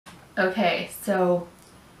Okay, so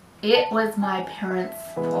it was my parents'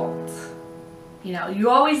 fault. You know, you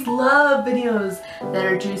always love videos that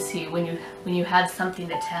are juicy when you have something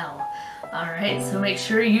to tell. Alright, so make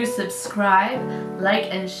sure you subscribe, like,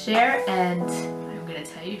 and share, and I'm gonna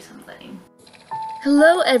tell you something.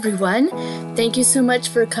 Hello everyone! Thank you so much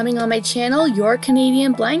for coming on my channel, Your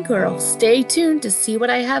Canadian Blind Girl. Stay tuned to see what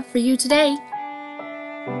I have for you today.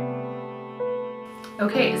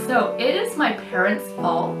 Okay, so it is my parents'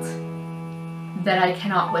 fault that I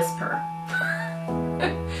cannot whisper.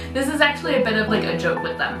 This is actually a bit of like a joke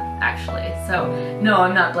with them, actually. So no,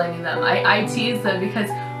 I'm not blaming them. I tease them because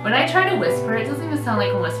when I try to whisper, it doesn't even sound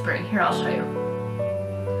like I'm whispering. Here, I'll show you.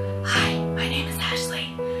 Hi, my name is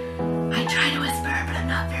Ashley. I try to whisper, but I'm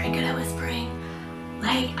not very good at whispering.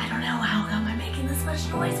 Like, I don't know how come I'm making this much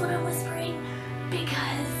noise when I'm whispering,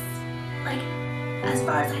 because, like, as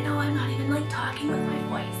far as I know, I'm not even like talking with my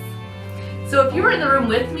voice. So if you were in the room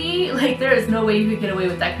with me, like, there is no way you could get away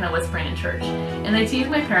with that kind of whispering in church. And I tease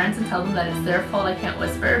my parents and tell them that it's their fault I can't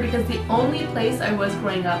whisper, because the only place I was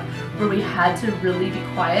growing up where we had to really be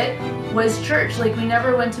quiet was church. Like, we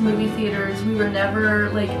never went to movie theaters, we were never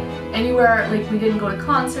like anywhere, like we didn't go to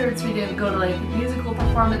concerts, we didn't go to like musical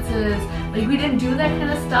performances, like we didn't do that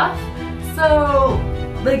kind of stuff. So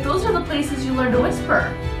like those are the places you learn to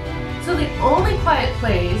whisper. So the only quiet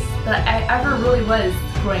place that I ever really was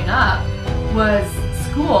growing up was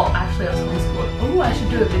school. Actually, I was homeschooled. Oh, I should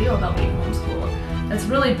do a video about being homeschooled. That's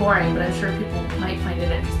really boring, but I'm sure people might find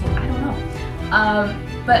it interesting. I don't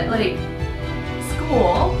know. But like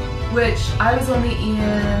school, which I was only in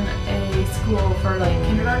a school for like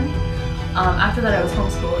kindergarten. After that I was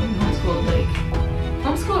homeschooled. And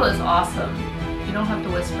homeschool is awesome. You don't have to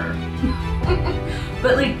whisper.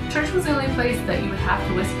 But like church was the only place that you would have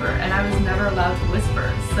to whisper, and I was never allowed to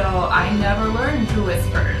whisper, so I never learned to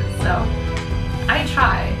whisper. So I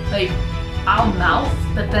try, like I'll mouth,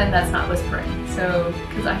 but then that's not whispering. So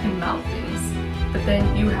because I can mouth things, but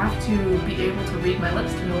then you have to be able to read my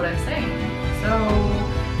lips to know what I'm saying. So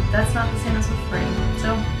that's not the same as whispering.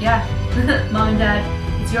 So yeah, Mom and Dad,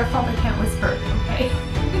 it's your fault I can't whisper, okay?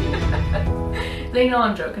 They know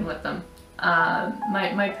I'm joking with them.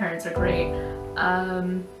 My parents are great.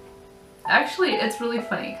 Actually, it's really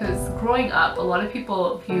funny because growing up, a lot of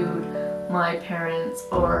people viewed my parents,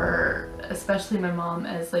 or especially my mom,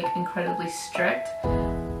 as like incredibly strict,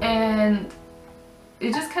 and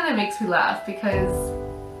it just kind of makes me laugh because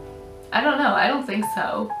I don't know, I don't think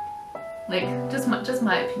so. Like, just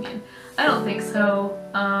my opinion. I don't think so.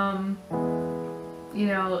 You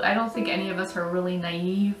know, I don't think any of us are really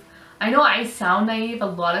naive. I know I sound naive a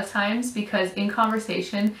lot of times because in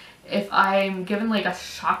conversation, if I'm given like a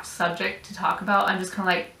shocked subject to talk about, I'm just kind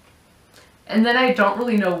of like, and then I don't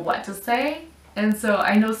really know what to say. And so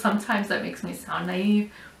I know sometimes that makes me sound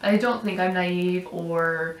naive, but I don't think I'm naive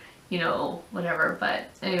or, you know, whatever. But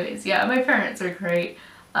anyways, yeah, my parents are great.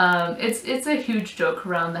 It's a huge joke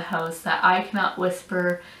around the house that I cannot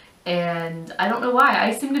whisper, and I don't know why.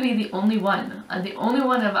 I seem to be the only one. I'm the only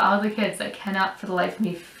one of all the kids that cannot for the life of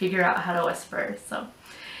me figure out how to whisper. So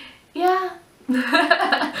yeah.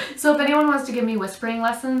 So if anyone wants to give me whispering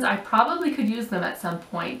lessons, I probably could use them at some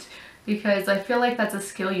point, because I feel like that's a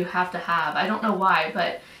skill you have to have. I don't know why,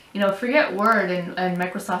 but you know, forget Word and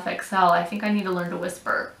Microsoft Excel. I think I need to learn to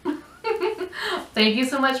whisper. Thank you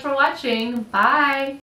so much for watching. Bye!